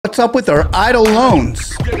What's up with our idle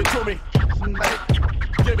loans?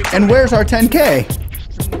 And where's our 10K?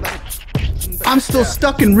 I'm still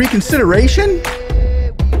stuck in reconsideration?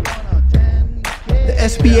 The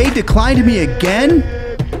SBA declined me again?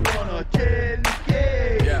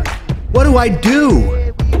 What do I do?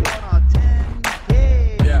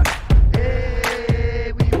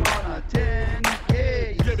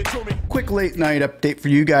 Quick late night update for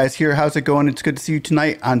you guys here. How's it going? It's good to see you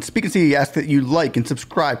tonight on Speak and See. Ask that you like and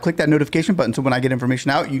subscribe. Click that notification button so when I get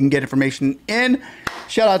information out, you can get information in.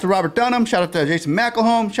 Shout out to Robert Dunham. Shout out to Jason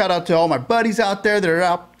McElhone. Shout out to all my buddies out there that are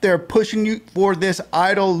out there pushing you for this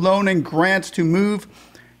idle loan and grants to move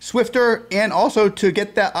swifter and also to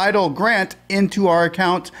get that idle grant into our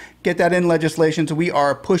account, get that in legislation. So we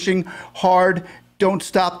are pushing hard. Don't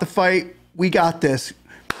stop the fight. We got this.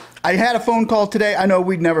 I had a phone call today. I know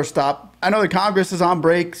we'd never stop. I know the Congress is on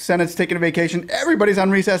break, Senate's taking a vacation, everybody's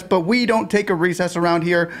on recess, but we don't take a recess around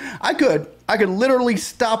here. I could literally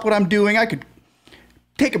stop what I'm doing. I could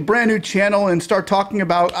take a brand new channel and start talking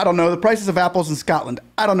about, I don't know, the prices of apples in Scotland.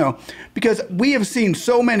 I don't know, because we have seen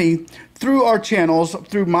so many through our channels,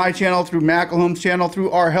 through my channel, through McElhone's channel,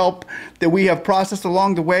 through our help that we have processed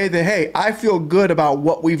along the way that, hey, I feel good about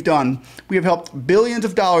what we've done. We have helped billions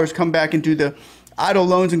of dollars come back into the idle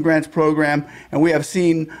loans and grants program, and we have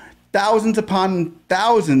seen thousands upon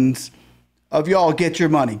thousands of y'all get your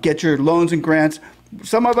money, get your loans and grants.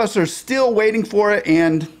 Some of us are still waiting for it,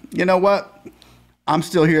 and you know what? I'm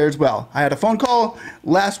still here as well. I had a phone call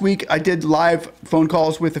last week. I did live phone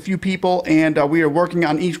calls with a few people, and we are working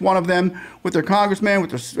on each one of them with their congressmen,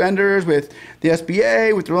 with their senators, with the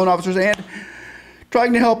SBA, with their loan officers, and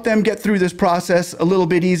trying to help them get through this process a little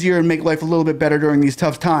bit easier and make life a little bit better during these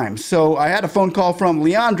tough times. So I had a phone call from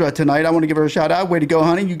Leandra tonight. I want to give her a shout out. Way to go,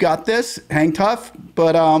 honey. You got this. Hang tough.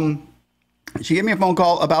 But she gave me a phone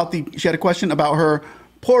call about she had a question about her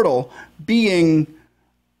portal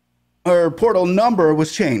her portal number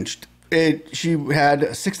was changed. She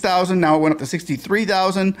had 6,000. Now it went up to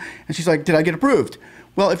 63,000. And she's like, did I get approved?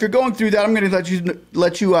 Well, if you're going through that, I'm going to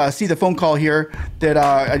let you see the phone call here that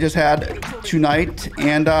I just had tonight.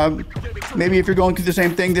 And maybe if you're going through the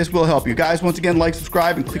same thing, this will help you. Guys, once again, like,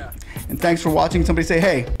 subscribe, and click. And thanks for watching. Somebody say,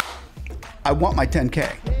 hey, I want my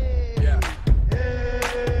 10K.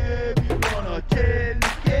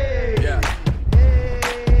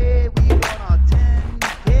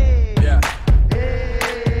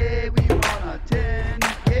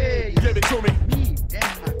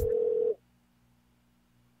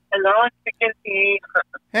 Hello, speaksensee.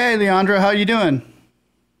 Hey, Leandra, how you doing?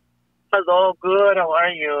 Hello, good. How are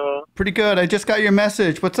you? Pretty good. I just got your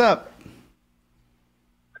message. What's up?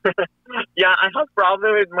 Yeah, I have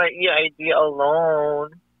problem with my EIDL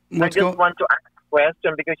loan. I just want to ask a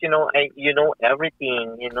question because you know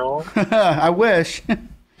everything. I wish.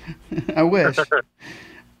 I wish.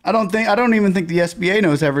 I don't even think the SBA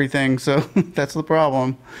knows everything. So that's the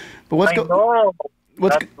problem. But what's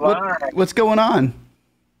going on?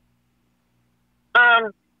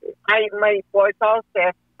 My portal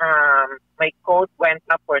says my code went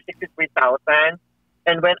up for 63,000,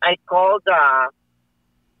 and when I called the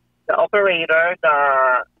operator,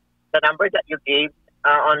 the number that you gave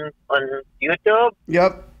on YouTube,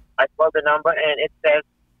 yep, I called the number and it says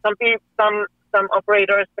some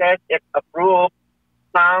operators said it's approved,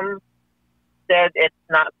 some said it's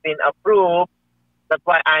not been approved. That's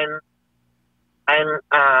why I'm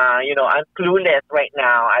clueless right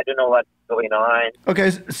now. I don't know what's going on.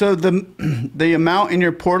 Okay, so the amount in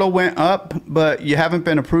your portal went up, but you haven't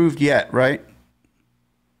been approved yet, right?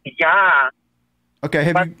 Yeah.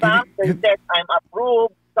 Okay. Some said I'm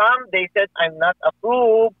approved. Some they said I'm not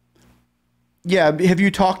approved. Yeah. Have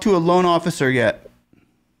you talked to a loan officer yet?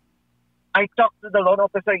 I talked to the loan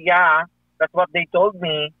officer. Yeah, that's what they told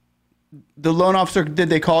me. The loan officer, did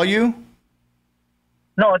they call you?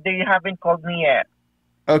 No, they haven't called me yet.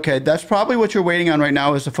 Okay, that's probably what you're waiting on right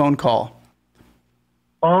now is a phone call.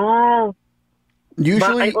 Oh.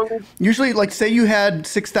 Usually, like say you had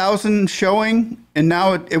 6,000 showing, and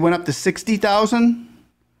now it went up to 60,000.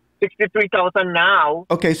 63,000 now.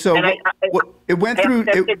 Okay, so it went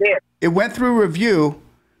through review,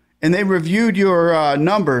 and they reviewed your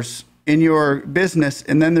numbers in your business,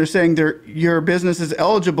 and then they're saying your business is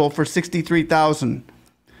eligible for 63,000.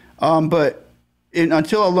 But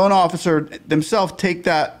until a loan officer themselves take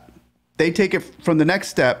it from the next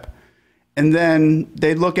step, and then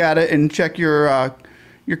they look at it and check your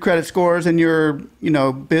credit scores and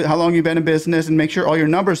how long you've been in business and make sure all your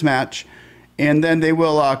numbers match, and then they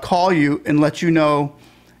will call you and let you know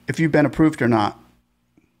if you've been approved or not.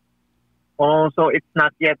 Oh, so it's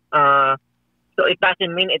not yet. So So it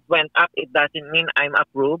doesn't mean it went up. It doesn't mean I'm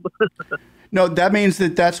approved. No, that means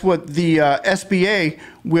that that's what the SBA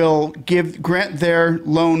will grant their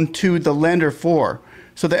loan to the lender for.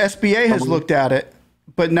 So the SBA has looked at it,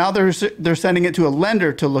 but now they're sending it to a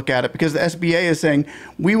lender to look at it because the SBA is saying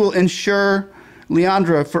we will insure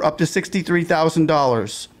Leandra for up to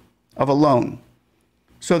 $63,000 of a loan.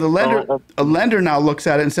 So the a lender now looks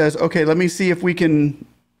at it and says, okay, let me see if we can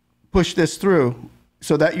push this through.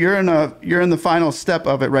 So that you're in the final step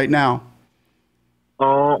of it right now.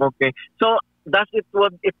 Oh, okay. So does it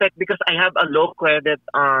would affect because I have a low credit?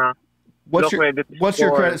 What's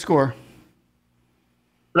your credit score?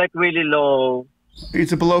 Like really low.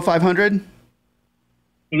 Is it below 500?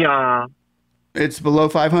 Yeah. It's below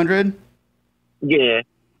 500? Yeah.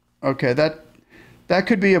 Okay, that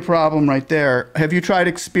could be a problem right there. Have you tried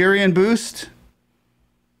Experian Boost?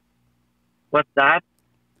 What's that?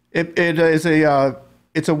 It is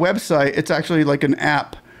it's a website. It's actually like an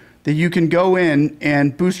app that you can go in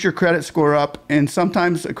and boost your credit score up. And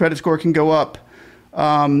sometimes a credit score can go up.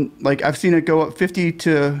 Like I've seen it go up 50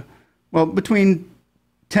 to, well, between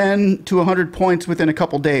 10 to 100 points within a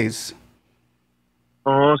couple days.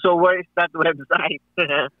 Oh, so where is that website?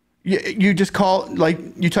 You just call, like,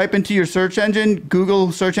 you type into your search engine,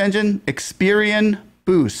 Google search engine, Experian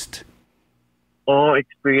Boost. Oh,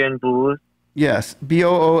 Experian Boost. Yes,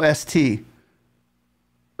 BOOST.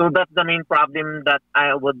 So that's the main problem that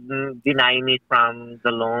I would deny me from the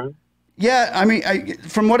loan. Yeah, I mean,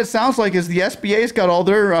 from what it sounds like, is the SBA's got all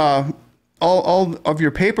their all of your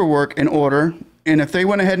paperwork in order, and if they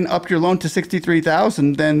went ahead and upped your loan to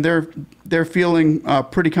 $63,000, then they're feeling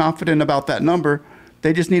pretty confident about that number.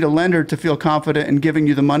 They just need a lender to feel confident in giving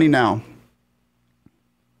you the money now.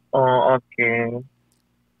 Oh, okay.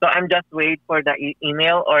 So I'm just wait for the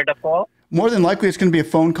email or the call. More than likely, it's going to be a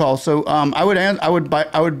phone call. So I would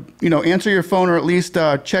answer your phone or at least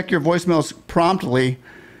check your voicemails promptly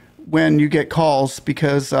when you get calls,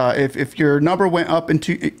 because if your number went up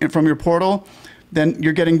from your portal, then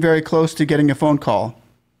you're getting very close to getting a phone call.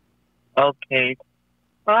 Okay.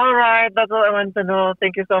 All right. That's all I want to know.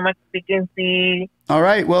 Thank you so much, speansee. All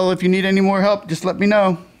right. Well, if you need any more help, just let me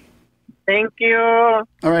know. Thank you. All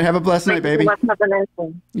right. Have a blessed night, baby. Have a nice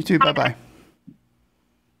day. You too. Bye-bye.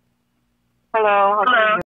 Hello.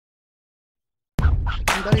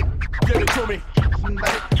 Somebody, give it to me.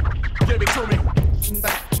 somebody, Give it to me.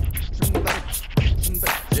 somebody,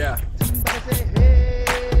 somebody. Yeah.